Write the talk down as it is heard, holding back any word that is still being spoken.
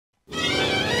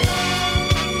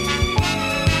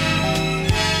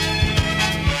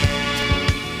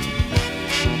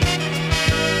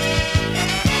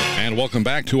welcome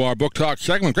back to our Book Talk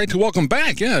segment. Great to welcome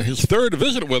back, his third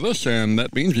visit with us, and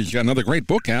that means he's got another great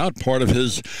book out, part of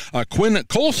his Quinn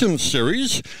Colson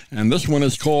series, and this one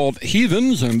is called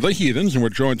Heathens, and The Heathens, and we're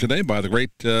joined today by the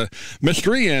great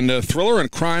mystery and thriller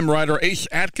and crime writer Ace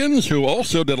Atkins, who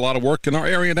also did a lot of work in our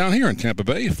area down here in Tampa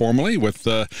Bay, formerly with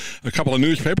a couple of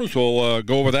newspapers. We'll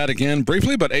go over that again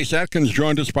briefly, but Ace Atkins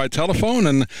joined us by telephone,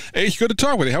 and Ace, good to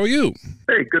talk with you. How are you?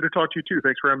 Hey, good to talk to you, too.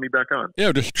 Thanks for having me back on.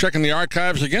 Yeah, just checking the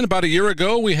archives again. About a year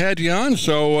ago, we had you on,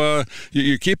 so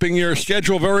you're keeping your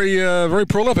schedule very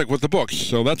prolific with the books,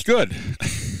 so that's good.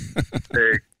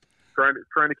 Hey, trying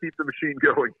to keep the machine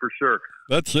going, for sure.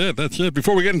 That's it.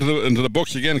 Before we get into the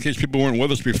books again, in case people weren't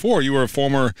with us before, you were a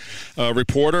former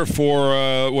reporter for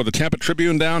the Tampa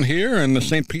Tribune down here and the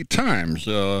St. Pete Times,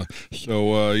 so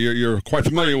you're quite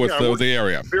familiar with the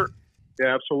area.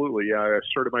 Yeah, absolutely. Yeah, I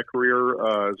started my career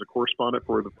as a correspondent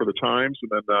for the Times, and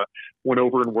then went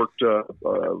over and worked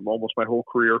almost my whole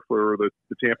career for the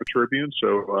Tampa Tribune.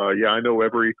 So I know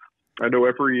every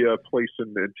place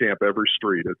in Tampa, every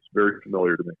street. It's very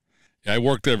familiar to me. I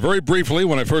worked there very briefly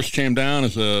when I first came down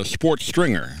as a sports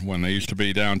stringer when they used to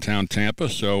be downtown Tampa.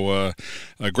 So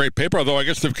a great paper, although I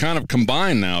guess they've kind of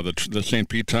combined now, the St.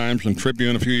 Pete Times and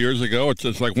Tribune a few years ago.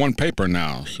 It's like one paper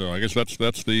now. So I guess that's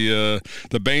the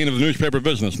bane of the newspaper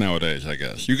business nowadays, I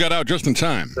guess. You got out just in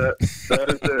time. That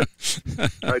is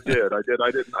it. I did.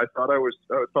 I thought I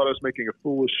was making a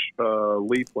foolish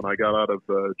leap when I got out of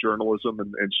journalism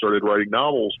and started writing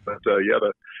novels. But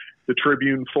the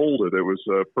Tribune folded. It was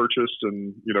purchased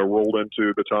and rolled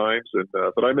into the Times, and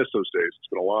but I miss those days.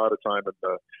 Spent a lot of time in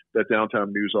that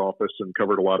downtown news office and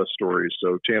covered a lot of stories.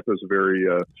 So Tampa is a very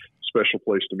special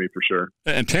place to me for sure.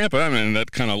 And Tampa, I mean,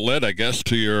 that kind of led, I guess,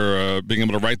 to your being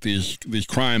able to write these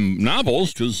crime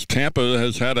novels, because Tampa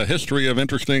has had a history of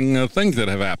interesting things that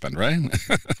have happened, right,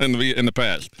 in the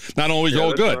past. Not always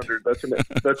all good. That's an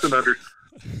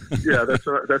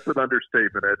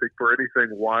understatement. I think for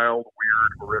anything wild,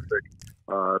 weird, horrific,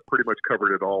 pretty much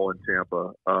covered it all in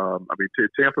Tampa.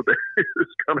 Tampa Bay is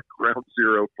kind of ground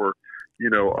zero for,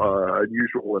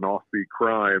 unusual and offbeat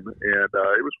crime. And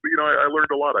it was, I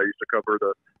learned a lot. I used to cover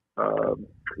the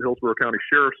Hillsborough County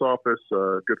Sheriff's Office.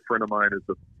 A good friend of mine is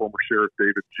the former Sheriff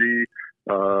David G.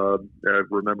 I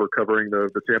remember covering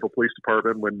the Tampa Police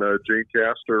Department when Jane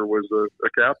Castor was a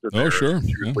captain. Oh, there. Sure.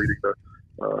 She was leading the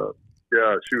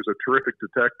she was a terrific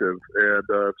detective.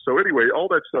 And so anyway, all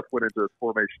that stuff went into the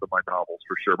formation of my novels,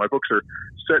 for sure. My books are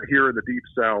set here in the Deep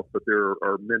South, but there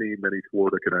are many, many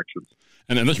Florida connections.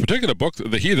 And in this particular book,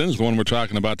 The Heathens, the one we're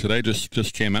talking about today,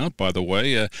 just came out, by the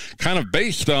way, kind of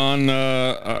based on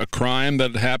a crime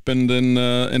that happened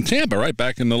in Tampa, right,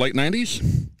 back in the late 90s?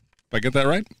 Did I get that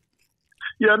right?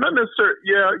 Yeah, not necessarily.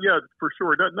 Yeah, for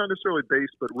sure. Not necessarily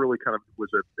based, but really kind of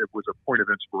it was a point of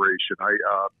inspiration.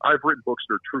 I've written books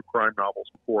that are true crime novels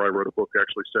before. I wrote a book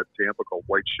actually set in Tampa called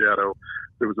White Shadow.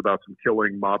 It was about some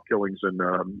mob killings in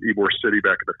Ybor City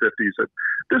back in the 50s. And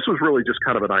this was really just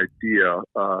kind of an idea.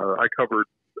 I covered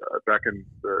back in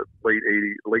the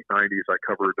late 90s. I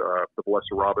covered the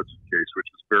Blessa Robinson case, which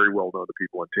is very well known to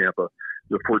people in Tampa.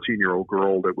 The 14-year-old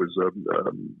girl that was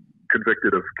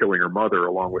convicted of killing her mother,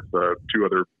 along with two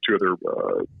other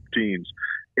teens.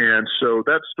 And so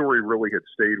that story really had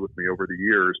stayed with me over the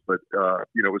years. But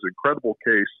it was an incredible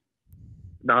case.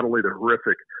 Not only the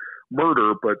horrific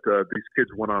murder, but these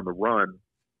kids went on the run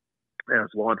as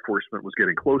law enforcement was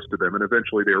getting close to them, and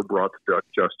eventually they were brought to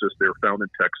justice. They were found in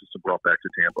Texas and brought back to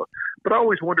Tampa. But I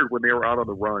always wondered when they were out on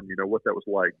the run, what that was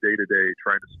like day to day,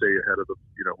 trying to stay ahead of the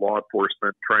law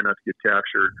enforcement, trying not to get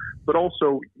captured. But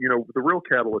also, the real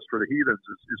catalyst for the Heathens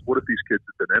is what if these kids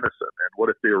had been innocent, and what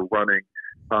if they were running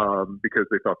because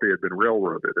they thought they had been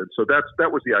railroaded? And so that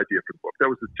was the idea for the book. That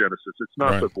was the genesis. It's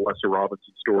not the Blessa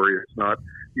Robinson story. It's not,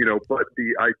 but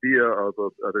the idea of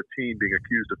a teen being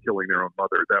accused of killing their own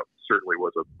mother, that certainly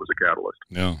was a catalyst.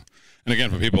 Yeah. And again,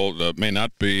 for people that may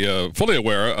not be fully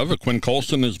aware of it, Quinn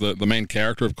Colson is the main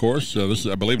character, of course. This is,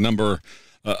 I believe, number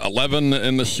 11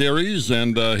 in the series,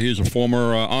 and he's a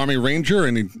former Army Ranger,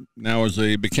 and he now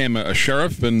became a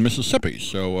sheriff in Mississippi.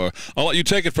 So I'll let you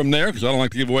take it from there, because I don't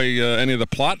like to give away any of the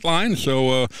plot line.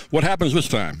 So what happens this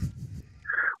time?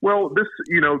 Well,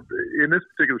 in this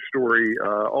particular story,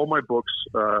 all my books,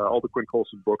 all the Quinn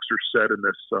Colson books, are set in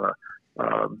this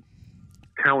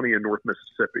county in North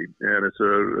Mississippi, and it's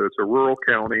a rural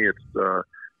county. It's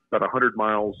about 100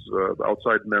 miles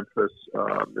outside Memphis.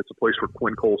 It's a place where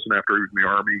Quinn Colson, after he was in the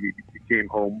Army, he came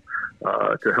home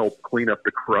to help clean up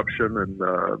the corruption and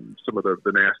some of the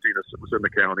nastiness that was in the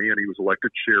county, and he was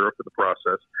elected sheriff in the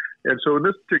process. And so in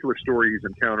this particular story, he's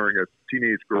encountering a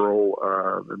teenage girl.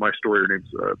 In my story, her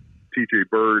name's T.J.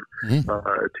 Bird.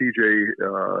 Mm-hmm. T.J.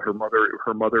 Her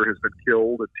mother has been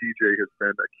killed, and T.J. has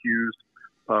been accused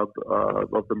of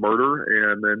the murder.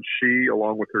 And then she,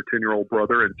 along with her 10-year-old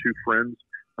brother and two friends,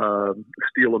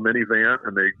 steal a minivan,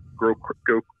 and they go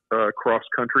cross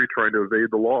country trying to evade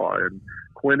the law. And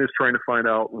Quinn is trying to find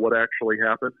out what actually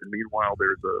happened. And meanwhile,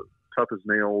 there's a tough as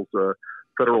nails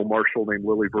federal marshal named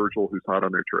Lily Virgil who's hot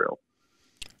on their trail.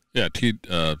 Yeah,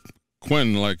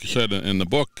 Quinn, like you said in the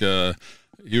book,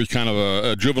 he was kind of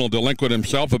a juvenile delinquent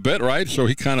himself a bit, right? So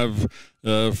he kind of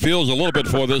feels a little bit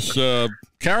for this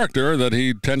character that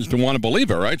he tends to want to believe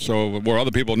her, right? So where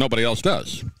other people, nobody else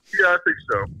does. Yeah, I think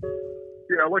so.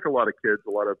 Yeah, like a lot of kids, a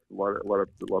lot of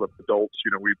adults.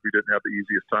 You know, we didn't have the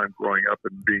easiest time growing up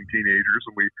and being teenagers,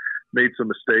 and we made some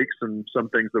mistakes and some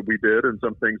things that we did and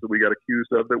some things that we got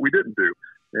accused of that we didn't do.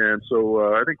 And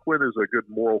so I think Quinn is a good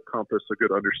moral compass, a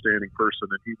good understanding person,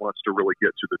 and he wants to really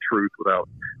get to the truth without,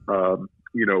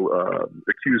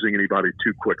 accusing anybody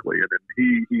too quickly. And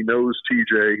he knows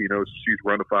TJ, he knows she's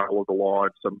run afoul of the law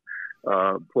in some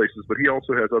places, but he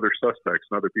also has other suspects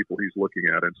and other people he's looking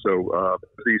at. And so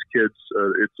these kids,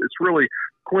 it's really,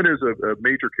 Quinn is a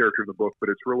major character in the book, but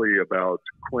it's really about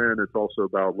Quinn. It's also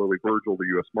about Lily Virgil, the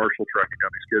U.S. Marshal, tracking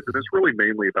down these kids. And it's really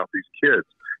mainly about these kids.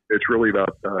 It's really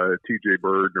about T.J.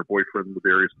 Bird and her boyfriend,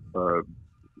 Ladarius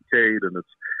Cade, and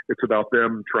it's about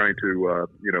them trying to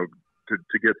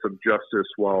get some justice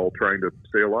while trying to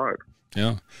stay alive.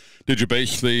 Yeah. Did you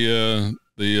base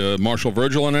the Marshal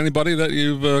Virgil on anybody that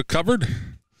you've covered?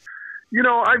 You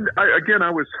know, I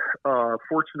was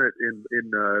fortunate in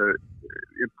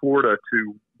Florida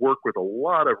to work with a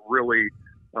lot of really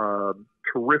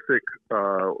terrific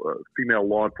female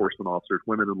law enforcement officers,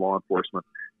 women in law enforcement,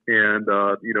 and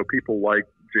people like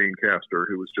Jane Castor,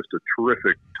 who was just a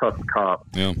terrific, tough cop.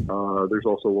 Yeah. There's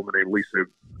also a woman named Lisa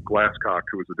Glasscock,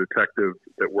 who was a detective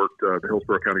that worked the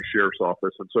Hillsborough County Sheriff's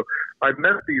Office. And so I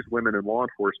met these women in law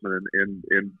enforcement, and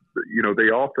they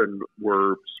often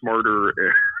were smarter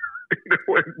and,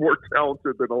 and more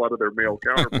talented than a lot of their male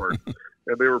counterparts.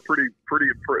 And they were pretty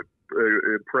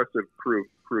impressive crew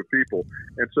of people.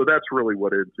 And so that's really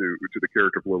what into the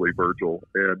character of Lily Virgil.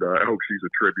 And I hope she's a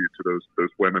tribute to those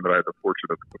women that I had the fortune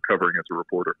of covering as a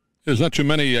reporter. There's not too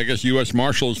many, I guess, U.S.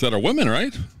 Marshals that are women,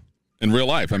 right? In real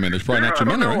life, I mean, there's probably not too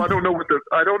many. Right? I don't know what the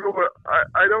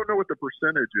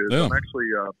percentage is. Yeah. I'm actually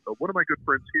one of my good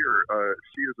friends here.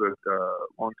 She is a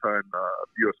longtime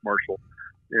U.S. Marshal,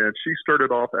 and she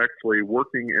started off actually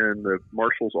working in the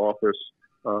marshal's office,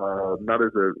 not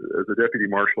as a deputy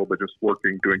marshal, but just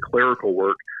doing clerical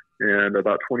work. And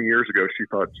about 20 years ago, she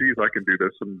thought, geez, I can do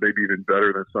this and maybe even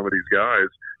better than some of these guys.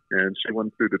 And she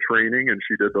went through the training, and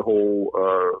she did the whole,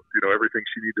 everything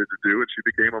she needed to do, and she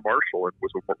became a marshal and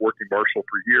was a working marshal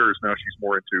for years. Now she's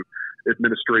more into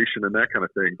administration and that kind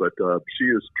of thing. But she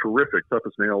is terrific, tough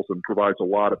as nails, and provides a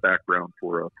lot of background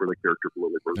for the character of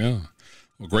Lily Virgil. Yeah.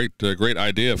 Well, great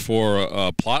idea for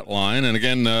a plot line. And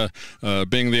again,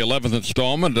 being the 11th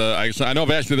installment, I know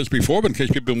I've asked you this before, but in case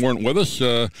people weren't with us,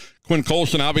 Quinn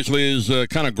Colson obviously is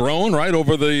kind of grown, right,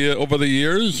 over the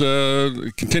years.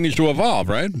 Continues to evolve,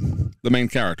 right? The main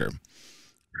character.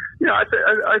 Yeah,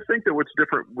 I think that what's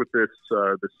different with this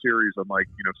series, unlike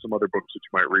some other books that you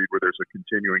might read, where there's a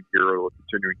continuing hero, a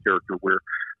continuing character, where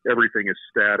everything is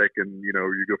static and you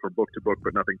go from book to book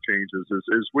but nothing changes,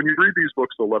 is when you read these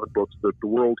books, the 11 books, the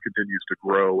world continues to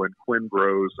grow, and Quinn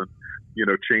grows and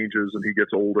changes, and he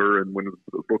gets older. And when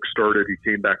the book started, he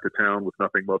came back to town with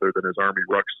nothing other than his army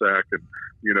rucksack and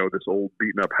this old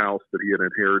beaten up house that he had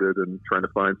inherited, and trying to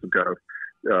find some kind of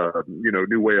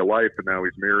new way of life. And now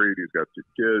he's married, he's got 2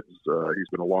 kids, he's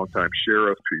been a longtime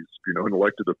sheriff, he's an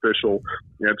elected official.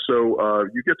 And so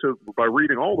you get to, by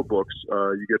reading all the books,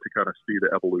 you get to kind of see the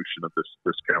evolution of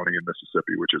this county in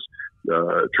Mississippi, which is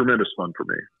tremendous fun for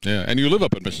me. Yeah, and you live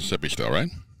up in Mississippi still, right?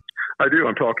 I do.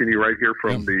 I'm talking to you right here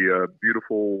from the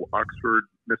beautiful Oxford,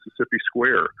 Mississippi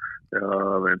Square.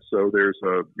 And so there's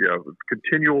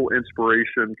continual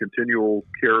inspiration, continual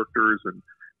characters, and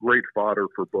great fodder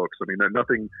for books. I mean,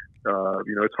 nothing,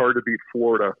 it's hard to beat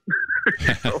Florida.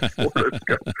 Florida's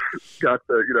got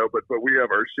but we have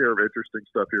our share of interesting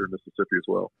stuff here in Mississippi as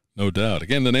well. No doubt.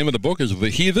 Again, the name of the book is The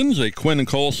Heathens, a Quinn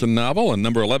Colson novel, and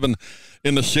number 11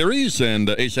 in the series. And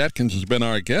Ace Atkins has been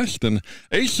our guest. And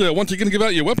Ace, once again, give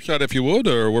out your website, if you would,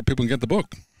 or where people can get the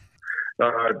book.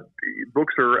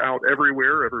 Books are out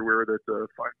everywhere that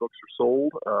fine books are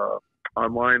sold.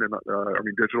 Online and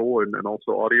digital and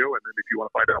also audio. And then if you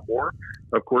want to find out more,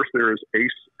 of course, there is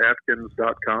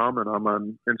aceatkins.com, and I'm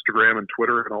on Instagram and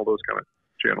Twitter and all those kind of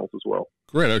channels as well.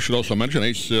 Great. I should also mention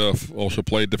Ace also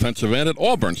played defensive end at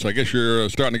Auburn, so I guess you're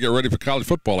starting to get ready for college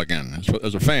football again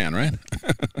as a fan, right?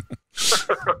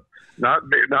 Not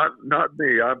me. Not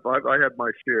me. I had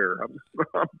my share.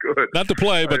 I'm good. Not to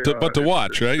play, but to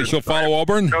watch, right? You still follow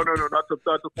Auburn? No, not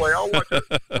to play. I'll watch it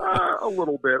a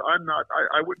little bit. I'm not.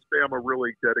 I wouldn't say I'm a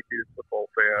really dedicated football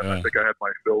fan. Yeah. I think I had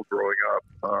my fill growing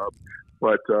up,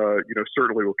 but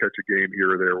certainly we'll catch a game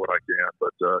here or there when I can.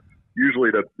 But usually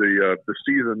the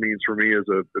season means for me is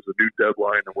a new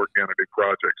deadline and working on a new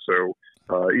project. So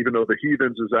even though the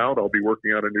Heathens is out, I'll be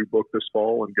working on a new book this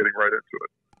fall and getting right into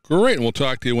it. Great. We'll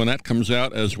talk to you when that comes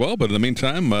out as well. But in the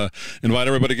meantime, invite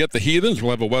everybody to get the Heathens.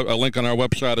 We'll have a link on our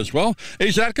website as well.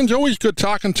 Ace Atkins, always good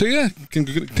talking to you.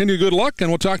 Continue good luck, and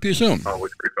we'll talk to you soon.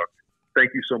 Always great talking.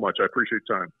 Thank you so much. I appreciate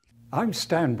your time. I'm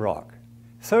Stan Brock.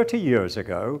 30 years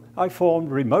ago, I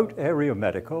formed Remote Area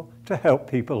Medical to help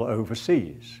people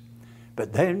overseas.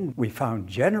 But then we found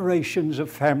generations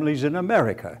of families in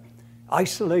America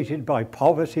isolated by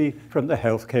poverty from the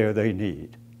health care they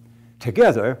need.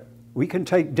 Together, we can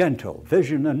take dental,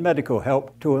 vision, and medical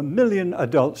help to 1 million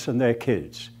adults and their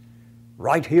kids,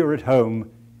 right here at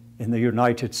home in the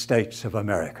United States of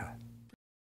America.